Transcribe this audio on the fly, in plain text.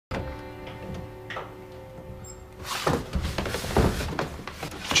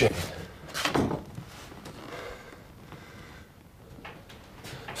Jane.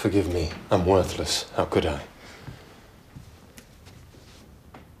 Forgive me. I'm worthless. How could I?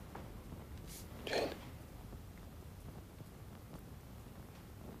 Jane.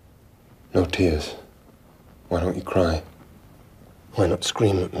 No tears. Why don't you cry? Why not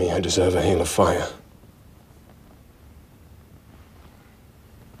scream at me? I deserve a hail of fire.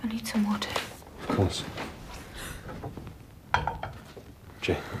 I need some water. Of course.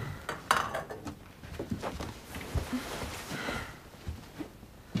 Jane.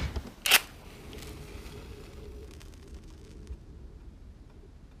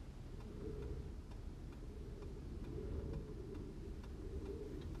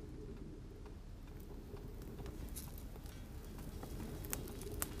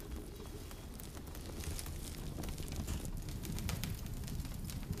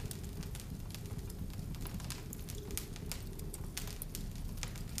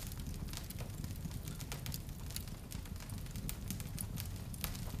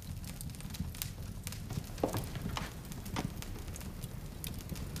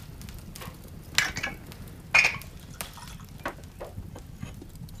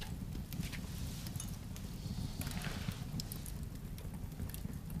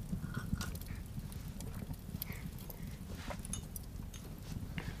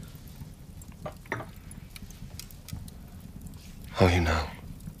 How are you now?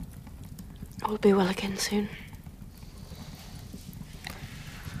 I'll be well again soon.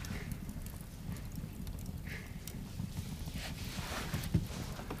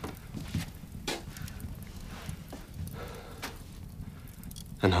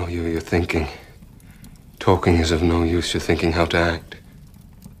 I know you're thinking. Talking is of no use. You're thinking how to act.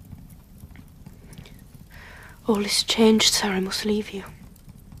 All is changed, sir. I must leave you.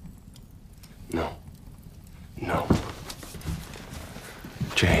 No. No.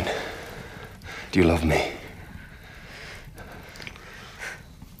 Jane, do you love me?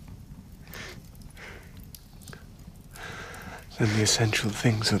 Then the essential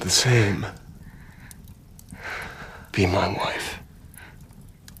things are the same. Be my wife.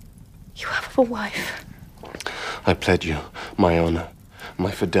 You have a wife. I pledge you my honor,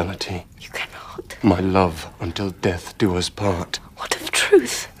 my fidelity. You cannot. My love until death do us part. What of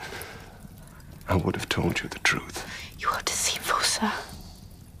truth? I would have told you the truth. You are deceitful, sir.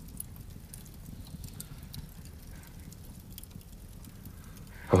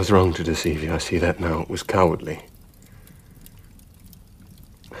 I was wrong to deceive you. I see that now. It was cowardly.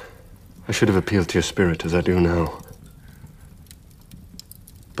 I should have appealed to your spirit as I do now.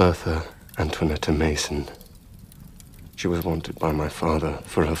 Bertha Antoinetta Mason. She was wanted by my father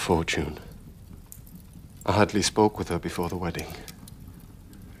for her fortune. I hardly spoke with her before the wedding.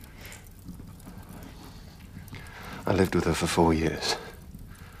 I lived with her for 4 years.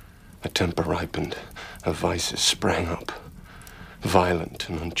 Her temper ripened. Her vices sprang up. Violent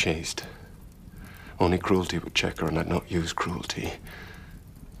and unchaste. Only cruelty would check her, and I'd not use cruelty.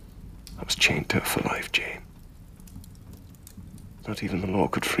 I was chained to her for life, Jane. Not even the law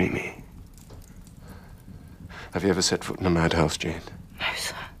could free me. Have you ever set foot in a madhouse, Jane? No,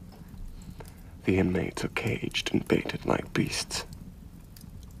 sir. The inmates are caged and baited like beasts.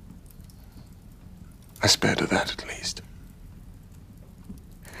 I spared her that, at least.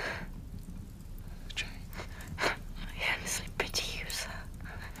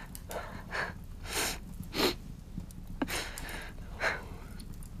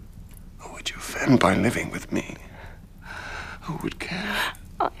 And by living with me, who would care?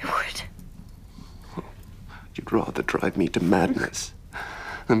 I would. You'd rather drive me to madness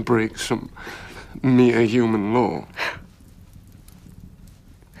than break some mere human law.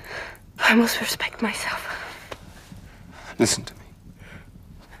 I must respect myself. Listen to me.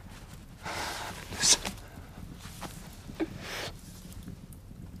 Listen.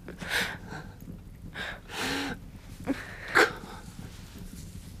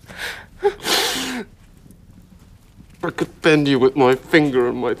 I could bend you with my finger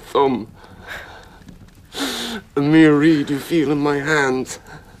and my thumb. A mere reed you feel in my hands.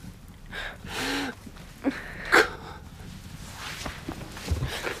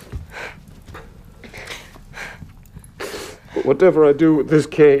 But whatever I do with this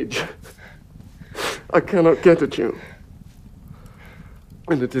cage, I cannot get at you.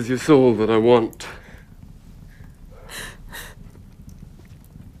 And it is your soul that I want.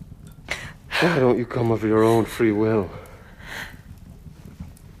 Why don't you come of your own free will?